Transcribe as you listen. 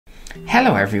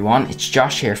Hello everyone, it's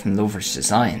Josh here from Lovers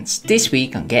Designs. This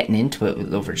week on Getting Into It with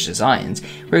Lovers Designs,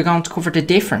 we're going to cover the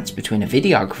difference between a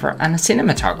videographer and a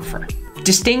cinematographer.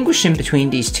 Distinguishing between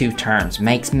these two terms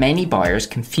makes many buyers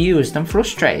confused and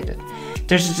frustrated.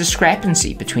 There's a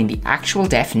discrepancy between the actual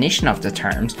definition of the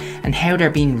terms and how they're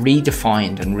being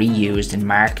redefined and reused in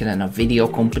marketing of video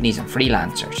companies and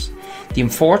freelancers. The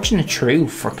unfortunate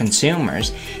truth for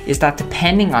consumers is that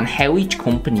depending on how each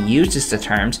company uses the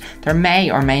terms, there may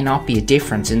or may not be a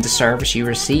difference in the service you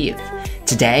receive.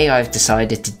 Today I've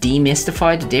decided to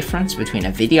demystify the difference between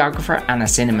a videographer and a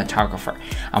cinematographer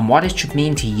and what it should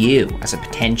mean to you as a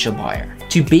potential buyer.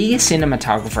 To be a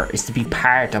cinematographer is to be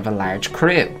part of a large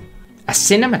crew. A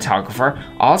cinematographer,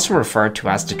 also referred to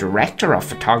as the director of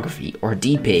photography or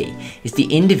DP, is the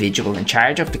individual in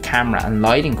charge of the camera and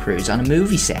lighting crews on a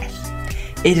movie set.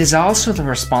 It is also the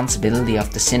responsibility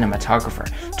of the cinematographer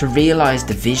to realise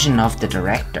the vision of the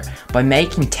director by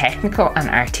making technical and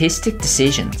artistic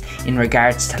decisions in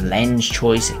regards to lens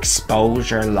choice,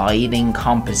 exposure, lighting,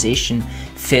 composition,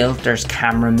 filters,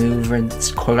 camera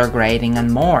movements, colour grading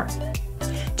and more.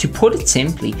 To put it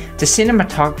simply, the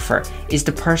cinematographer is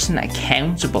the person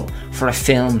accountable for a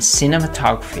film's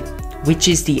cinematography, which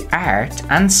is the art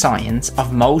and science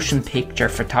of motion picture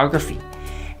photography.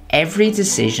 Every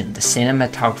decision the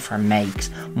cinematographer makes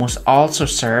must also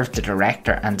serve the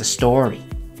director and the story.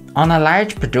 On a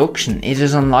large production, it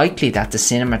is unlikely that the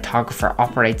cinematographer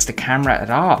operates the camera at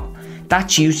all.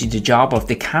 That's usually the job of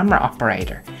the camera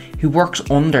operator, who works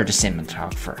under the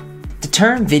cinematographer. The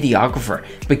term videographer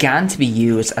began to be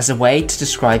used as a way to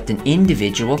describe an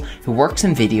individual who works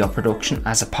in video production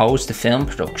as opposed to film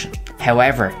production.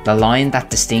 However, the line that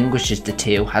distinguishes the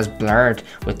two has blurred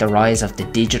with the rise of the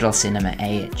digital cinema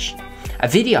age. A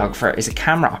videographer is a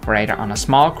camera operator on a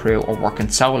small crew or working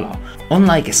solo.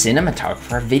 Unlike a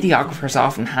cinematographer, videographers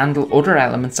often handle other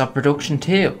elements of production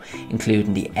too,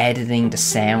 including the editing, the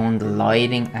sound, the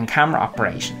lighting and camera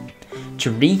operation.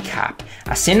 To recap,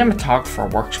 a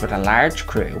cinematographer works with a large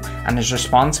crew and is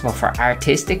responsible for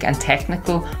artistic and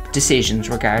technical decisions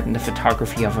regarding the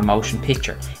photography of a motion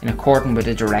picture in accordance with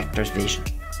the director's vision.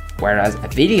 Whereas a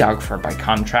videographer, by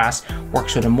contrast,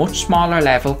 works with a much smaller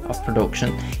level of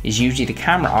production, is usually the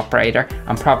camera operator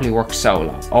and probably works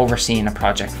solo, overseeing a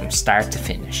project from start to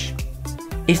finish.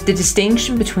 If the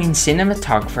distinction between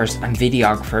cinematographers and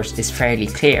videographers is fairly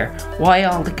clear, why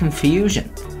all the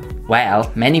confusion?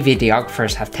 Well, many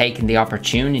videographers have taken the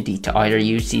opportunity to either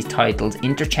use these titles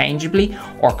interchangeably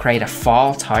or create a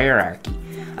false hierarchy.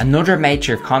 Another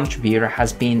major contributor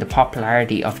has been the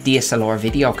popularity of DSLR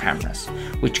video cameras,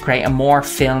 which create a more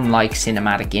film-like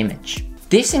cinematic image.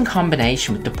 This, in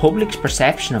combination with the public's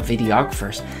perception of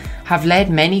videographers, have led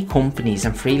many companies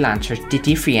and freelancers to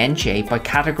differentiate by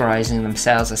categorizing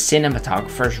themselves as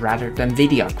cinematographers rather than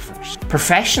videographers.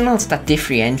 Professionals that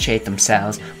differentiate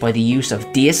themselves by the use of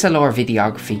DSLR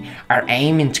videography are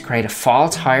aiming to create a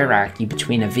false hierarchy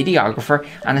between a videographer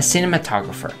and a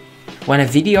cinematographer. When a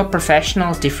video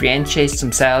professional differentiates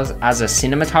themselves as a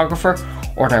cinematographer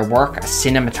or their work as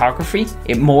cinematography,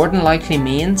 it more than likely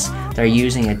means they're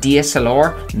using a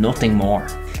DSLR, nothing more.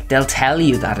 They'll tell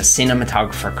you that a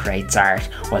cinematographer creates art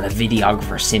while a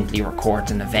videographer simply records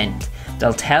an event.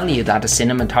 They'll tell you that a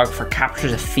cinematographer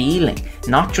captures a feeling,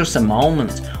 not just a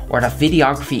moment, or that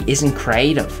videography isn't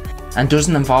creative and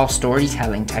doesn't involve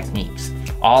storytelling techniques.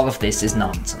 All of this is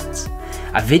nonsense.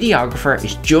 A videographer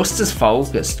is just as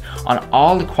focused on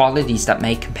all the qualities that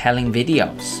make compelling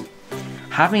videos.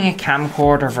 Having a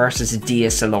camcorder versus a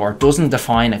DSLR doesn't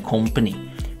define a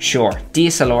company. Sure,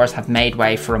 DSLRs have made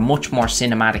way for a much more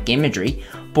cinematic imagery,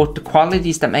 but the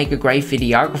qualities that make a great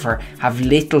videographer have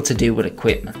little to do with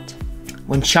equipment.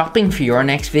 When shopping for your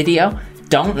next video,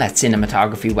 don't let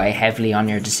cinematography weigh heavily on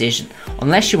your decision,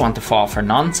 unless you want to fall for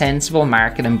nonsensical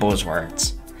marketing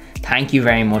buzzwords. Thank you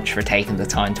very much for taking the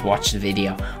time to watch the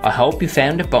video. I hope you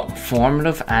found it both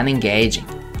informative and engaging.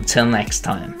 Until next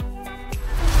time.